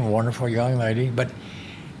 Georgianne, a wonderful young lady. But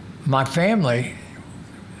my family,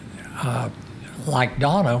 like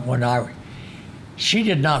Donna, she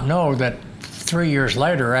did not know that 3 years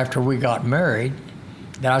later, after we got married,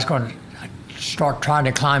 that I was going to start trying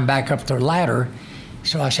to climb back up the ladder.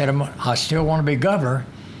 So I said, I still want to be governor,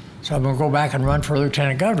 so I'm going to go back and run for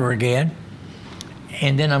lieutenant governor again.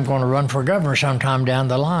 And then I'm going to run for governor sometime down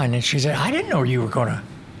the line. And she said, I didn't know you were going to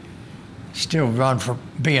still run for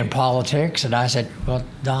be in politics. And I said, well,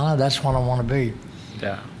 Donna, that's what I want to be.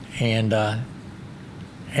 Yeah.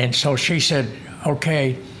 And so she said,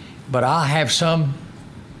 okay, but I have some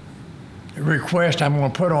request I'm going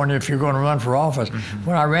to put on you if you're going to run for office. Mm-hmm.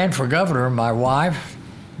 When I ran for governor, my wife,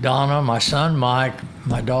 Donna, my son, Mike,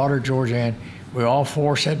 my daughter, Georgianne, we all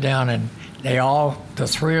four sat down, and the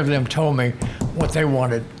three of them told me what they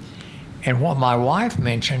wanted. And what my wife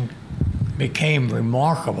mentioned became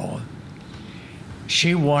remarkable.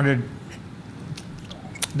 She wanted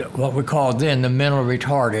what we called then the mentally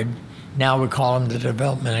retarded. Now we call them the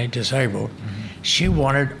developmentally disabled. Mm-hmm. She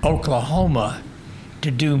wanted Oklahoma to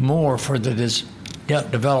do more for the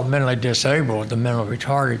developmentally disabled, the mentally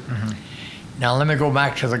retarded. Mm-hmm. Now let me go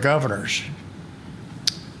back to the governors.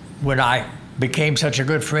 When I became such a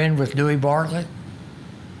good friend with Dewey Bartlett,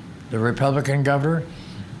 the Republican governor,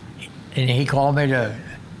 and he called me to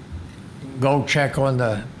go check on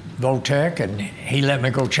the VOTEC, and he let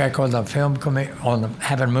me go check on the film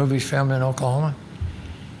having movies filmed in Oklahoma.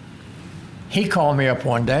 He called me up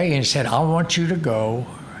one day and said, I want you to go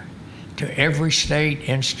to every state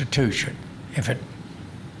institution.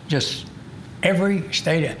 Every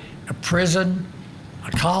state, a prison,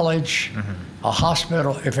 a college, mm-hmm. a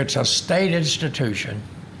hospital, if it's a state institution,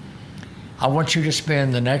 I want you to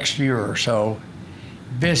spend the next year or so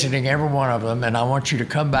visiting every one of them, and I want you to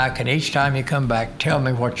come back, and each time you come back, tell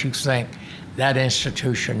me what you think that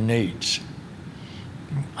institution needs.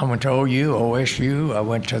 I went to OU, OSU, I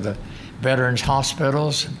went to the veterans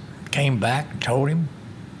hospitals, came back and told him.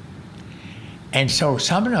 And so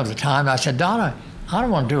some of the time I said, Donna, I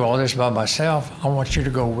don't want to do all this by myself. I want you to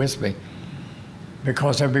go with me,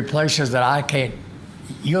 because there'll be places that I can't,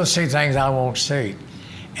 you'll see things I won't see.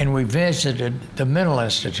 And we visited the mental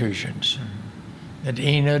institutions at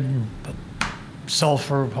Enid,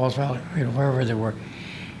 Sulphur, Pauls Valley, wherever they were.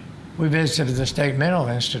 We visited the state mental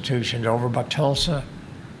institutions over by Tulsa.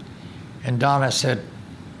 And Donna said,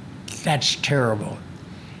 that's terrible.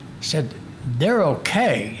 Said, they're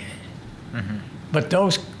okay, mm-hmm. but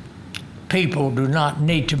those people do not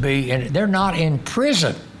need to be, they're not in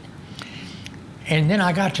prison. And then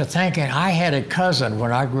I got to thinking, I had a cousin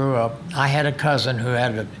when I grew up, I had a cousin who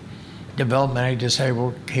had a developmentally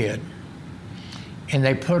disabled kid, and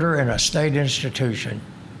they put her in a state institution.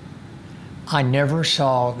 I never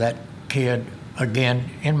saw that kid again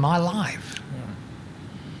in my life.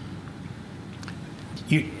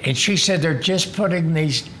 And she said they're just putting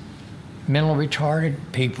these mentally retarded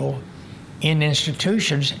people in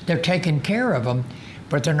institutions. They're taking care of them,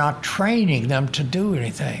 but they're not training them to do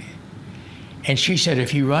anything. And she said,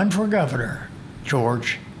 if you run for governor,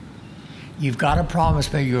 George, you've got to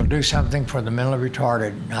promise me you'll do something for the mentally retarded.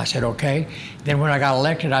 And I said, okay. Then when I got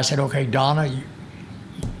elected, I said, okay, Donna,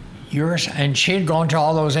 yours. And she had gone to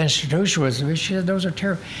all those institutions with me. She said, those are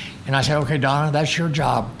terrible. And I said, okay, Donna, that's your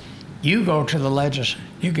job. You go to the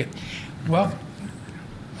legislature. Well,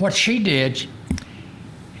 what she did,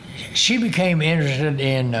 she became interested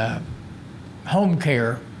in home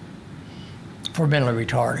care for mentally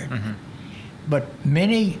retarded. Mm-hmm. But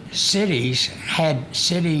many cities had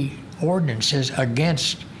city ordinances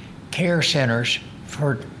against care centers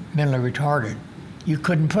for mentally retarded. You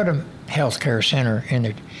couldn't put a health care center in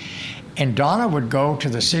it. And Donna would go to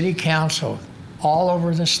the city council all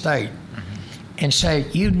over the state and say,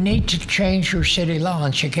 you need to change your city law.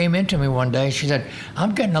 And she came into me one day, she said,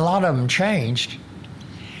 I'm getting a lot of them changed,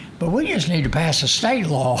 but we just need to pass a state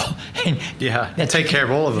law. And take care of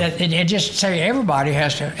all of them. And just say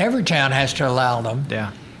every town has to allow them.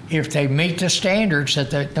 Yeah. If they meet the standards that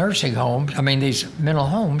the nursing homes, these mental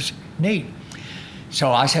homes need.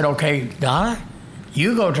 So I said, okay, Donna,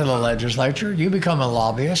 you go to the legislature, you become a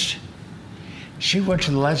lobbyist. She went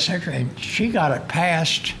to the legislature and she got it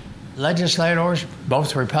passed. Legislators,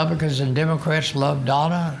 both Republicans and Democrats, loved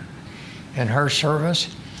Donna and her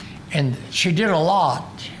service, and she did a lot.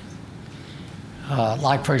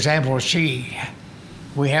 Like, for example,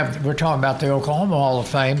 we're talking about the Oklahoma Hall of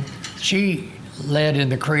Fame. She led in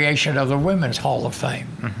the creation of the Women's Hall of Fame.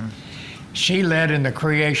 Mm-hmm. She led in the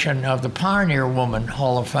creation of the Pioneer Woman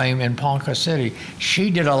Hall of Fame in Ponca City. She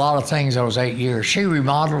did a lot of things those 8 years. She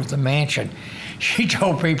remodeled the mansion. She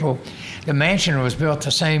told people, The mansion was built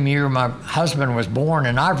the same year my husband was born,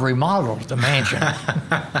 and I've remodeled the mansion.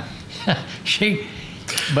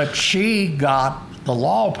 She got the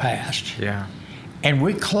law passed. Yeah. And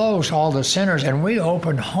we closed all the centers, and we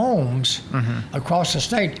opened homes across the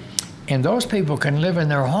state. And those people can live in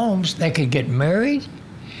their homes. They could get married,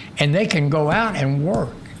 and they can go out and work.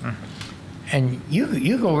 And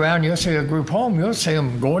you go around, you'll see a group home, you'll see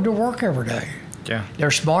them going to work every day. Yeah.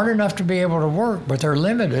 They're smart enough to be able to work, but they're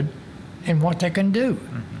limited in what they can do.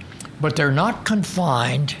 But they're not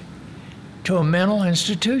confined to a mental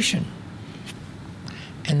institution.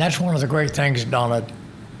 And that's one of the great things Donna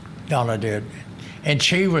did. And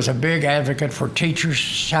she was a big advocate for teachers'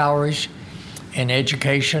 salaries and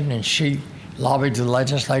education, and she lobbied the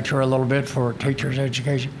legislature a little bit for teachers'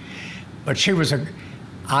 education. But she was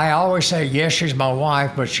I always say, yes, she's my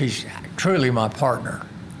wife, but she's truly my partner.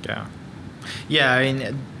 Yeah. Yeah, I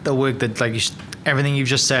mean, the work that, everything you've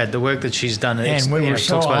just said, the work that she's done. And we were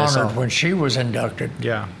so honored when she was inducted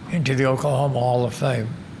into the Oklahoma Hall of Fame.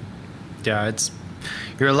 Yeah,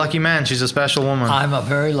 you're a lucky man. She's a special woman. I'm a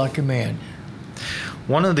very lucky man.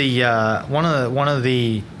 One of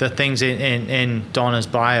the things in Donna's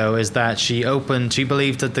bio is that she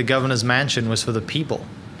believed that the governor's mansion was for the people,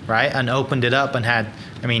 right? And opened it up and had,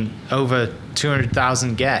 over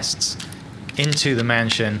 200,000 guests into the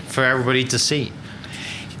mansion for everybody to see.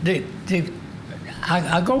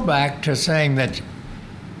 I go back to saying that,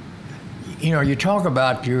 you talk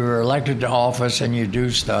about you're elected to office and you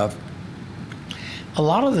do stuff. A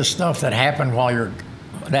lot of the stuff that happens while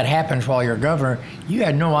you're governor, you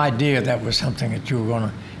had no idea that was something that you were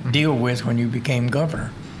going to deal with when you became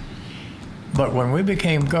governor. But when I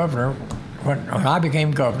became governor,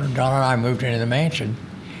 Donna and I moved into the mansion.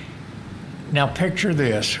 Now picture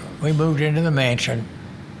this. We moved into the mansion.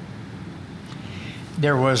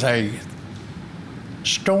 There was a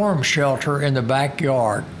storm shelter in the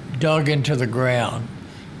backyard dug into the ground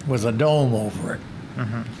with a dome over it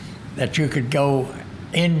that you could go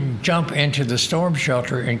jump into the storm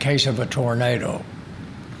shelter in case of a tornado.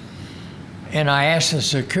 And I asked the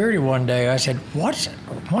security one day, I said, what's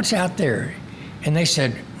out there? And they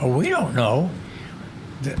said, we don't know.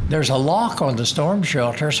 There's a lock on the storm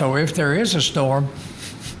shelter, so if there is a storm,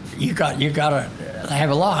 you got to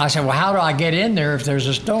have a lock. I said, well, how do I get in there if there's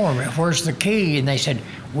a storm? Where's the key? And they said,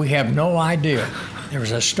 we have no idea. There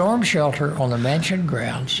was a storm shelter on the mansion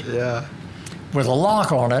grounds. Yeah. With a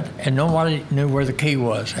lock on it, and nobody knew where the key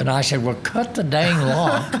was. And I said, well, cut the dang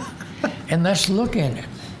lock, and let's look in it.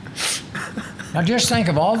 Now just think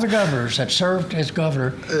of all the governors that served as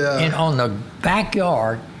governor, and on the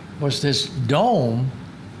backyard was this dome.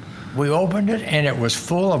 We opened it, and it was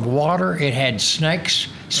full of water. It had snakes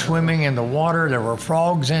swimming in the water. There were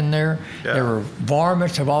frogs in there. Yeah. There were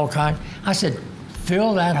varmints of all kinds. I said,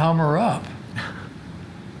 fill that Hummer up.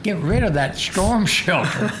 Get rid of that storm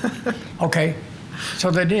shelter. Okay, so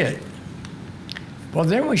they did. Well,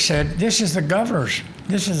 then we said, this is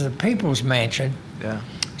the people's mansion. Yeah.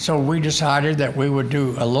 So we decided that we would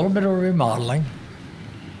do a little bit of remodeling,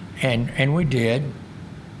 and we did.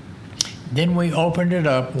 Then we opened it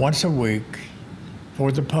up once a week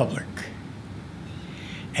for the public.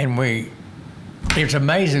 And it's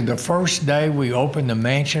amazing, the first day we opened the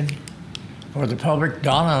mansion for the public,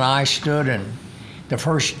 Donna and I stood the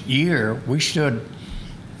first year, we stood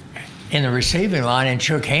in the receiving line and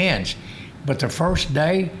shook hands. But the first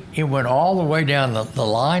day, it went all the way down, the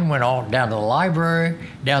line went all down to the library,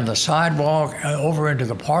 down the sidewalk, over into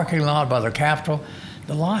the parking lot by the Capitol.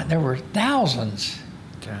 There were thousands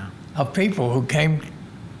of people who came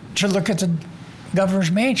to look at the governor's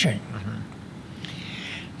mansion.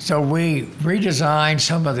 So we redesigned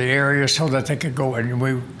some of the areas so that they could go, and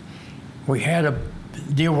we had a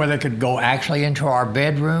deal where they could go actually into our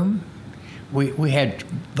bedroom. We had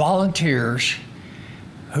volunteers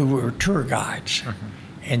who were tour guides,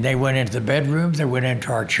 and they went into the bedrooms. They went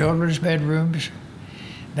into our children's bedrooms.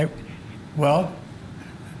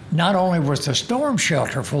 Not only was the storm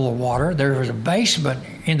shelter full of water, there was a basement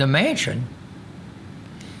in the mansion,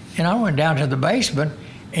 and I went down to the basement,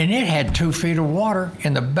 and it had 2 feet of water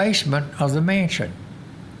in the basement of the mansion.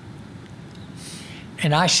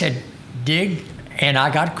 And I said, dig. And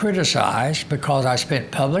I got criticized because I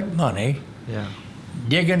spent public money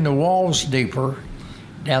digging the walls deeper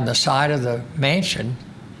down the side of the mansion,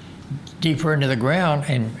 deeper into the ground,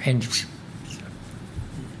 and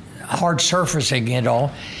hard surfacing it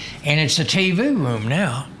all. And it's a TV room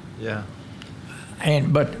now. Yeah.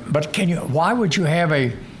 But why would you have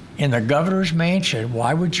in the governor's mansion,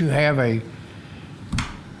 why would you have a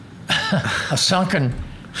sunken?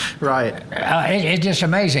 Right. It's just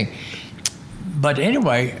amazing. But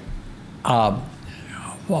anyway,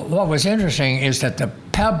 what was interesting is that the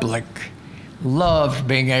public loved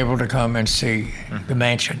being able to come and see the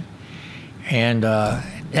mansion. And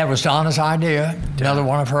that was Donna's idea, another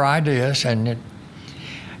one of her ideas.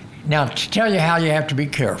 Now, to tell you how you have to be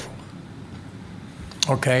careful,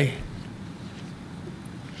 okay?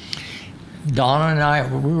 Donna and I,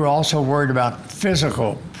 we were also worried about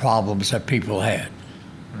physical problems that people had.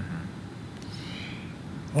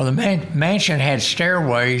 Well, the mansion had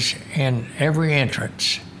stairways in every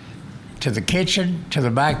entrance, to the kitchen, to the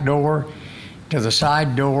back door, to the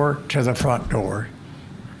side door, to the front door.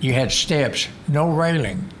 You had steps, no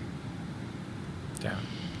railing. Yeah.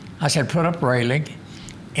 I said, put up railing.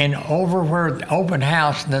 And over where the open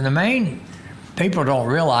house, then the main, people don't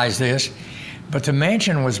realize this, but the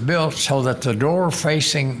mansion was built so that the door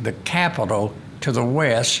facing the Capitol to the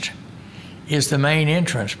west is the main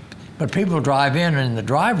entrance. But people drive in the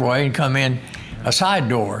driveway and come in a side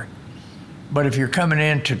door. But if you're coming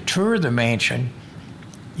in to tour the mansion,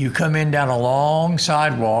 you come in down a long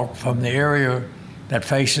sidewalk from the area that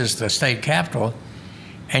faces the state capitol,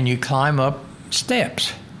 and you climb up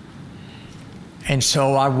steps. And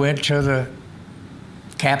so I went to the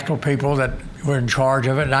Capitol people that were in charge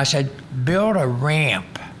of it, and I said, build a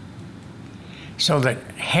ramp so that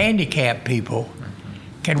handicapped people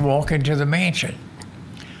can walk into the mansion.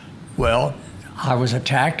 Well, I was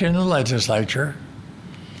attacked in the legislature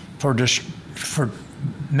for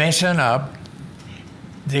messing up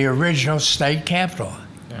the original state capitol.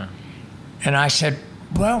 Yeah. And I said,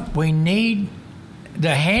 well, we need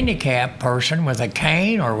the handicapped person with a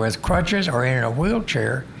cane or with crutches or in a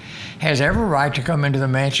wheelchair has every right to come into the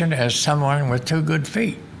mansion as someone with 2 good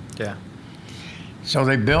feet. Yeah. So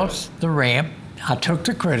they built the ramp. I took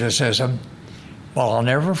the criticism. Well, I'll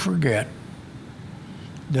never forget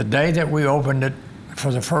the day that we opened it for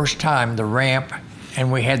the first time, the ramp,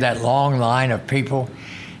 and we had that long line of people.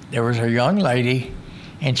 There was a young lady,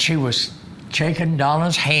 and she was shaking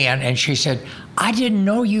Donna's hand, and she said, I didn't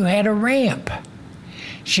know you had a ramp.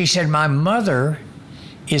 She said, my mother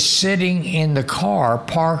is sitting in the car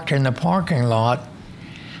parked in the parking lot.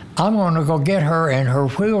 I'm going to go get her in her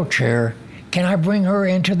wheelchair. Can I bring her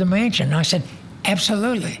into the mansion? And I said,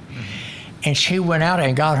 absolutely. And she went out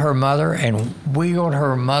and got her mother and wheeled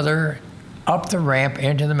her mother up the ramp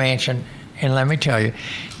into the mansion. And let me tell you,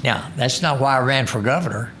 now, that's not why I ran for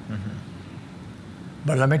governor.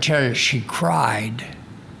 But let me tell you, she cried.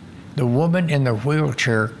 The woman in the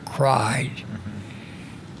wheelchair cried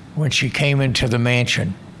when she came into the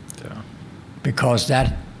mansion because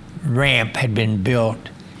that ramp had been built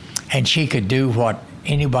and she could do what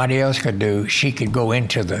anybody else could do. She could go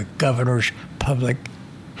into the governor's public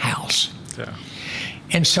house. Yeah.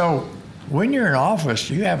 And so when you're in office,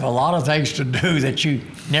 you have a lot of things to do that you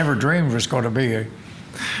never dreamed was going to be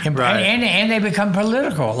Right. And they become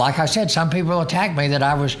political. Like I said, some people attacked me that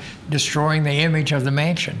I was destroying the image of the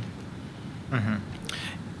mansion.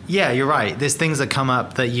 Yeah, you're right. There's things that come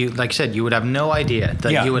up that you, like you said, you would have no idea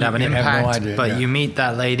that you would have an impact. Have no idea, but you meet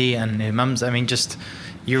that lady and her mum's,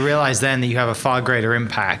 you realize then that you have a far greater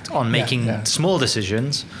impact on making small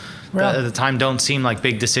decisions that at the time don't seem like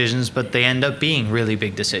big decisions, but they end up being really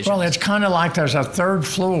big decisions. Well, it's kind of like there's a third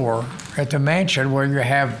floor at the mansion where you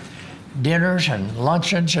have dinners and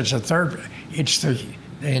luncheons. The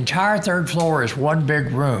entire third floor is one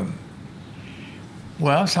big room.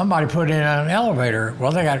 Well, somebody put in an elevator.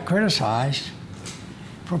 Well, they got criticized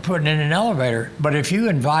for putting in an elevator. But if you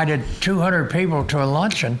invited 200 people to a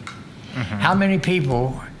luncheon, how many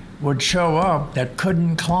people would show up that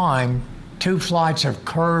couldn't climb 2 flights of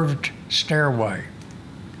curved stairway?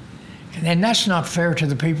 And that's not fair to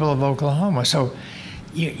the people of Oklahoma. So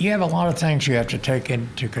you have a lot of things you have to take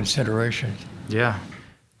into consideration. Yeah.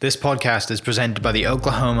 This podcast is presented by the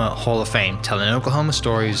Oklahoma Hall of Fame, telling Oklahoma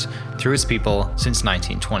stories through its people since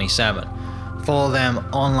 1927. Follow them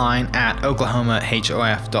online at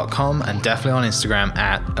oklahomahof.com and definitely on Instagram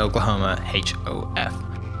at oklahomahof.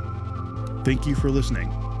 Thank you for listening.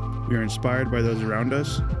 We are inspired by those around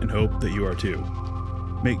us and hope that you are too.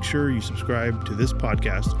 Make sure you subscribe to this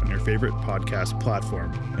podcast on your favorite podcast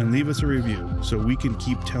platform and leave us a review so we can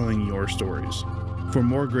keep telling your stories. For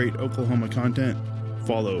more great Oklahoma content,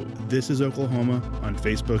 follow This Is Oklahoma on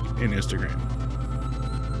Facebook and Instagram.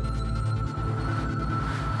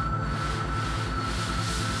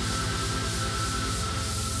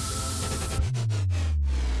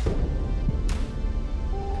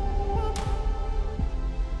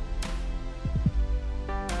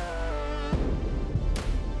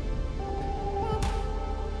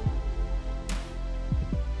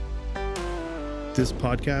 This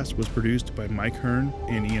podcast was produced by Mike Hearn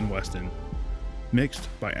and Ian Weston. Mixed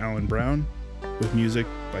by Alan Brown, with music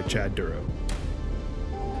by Chad Duro.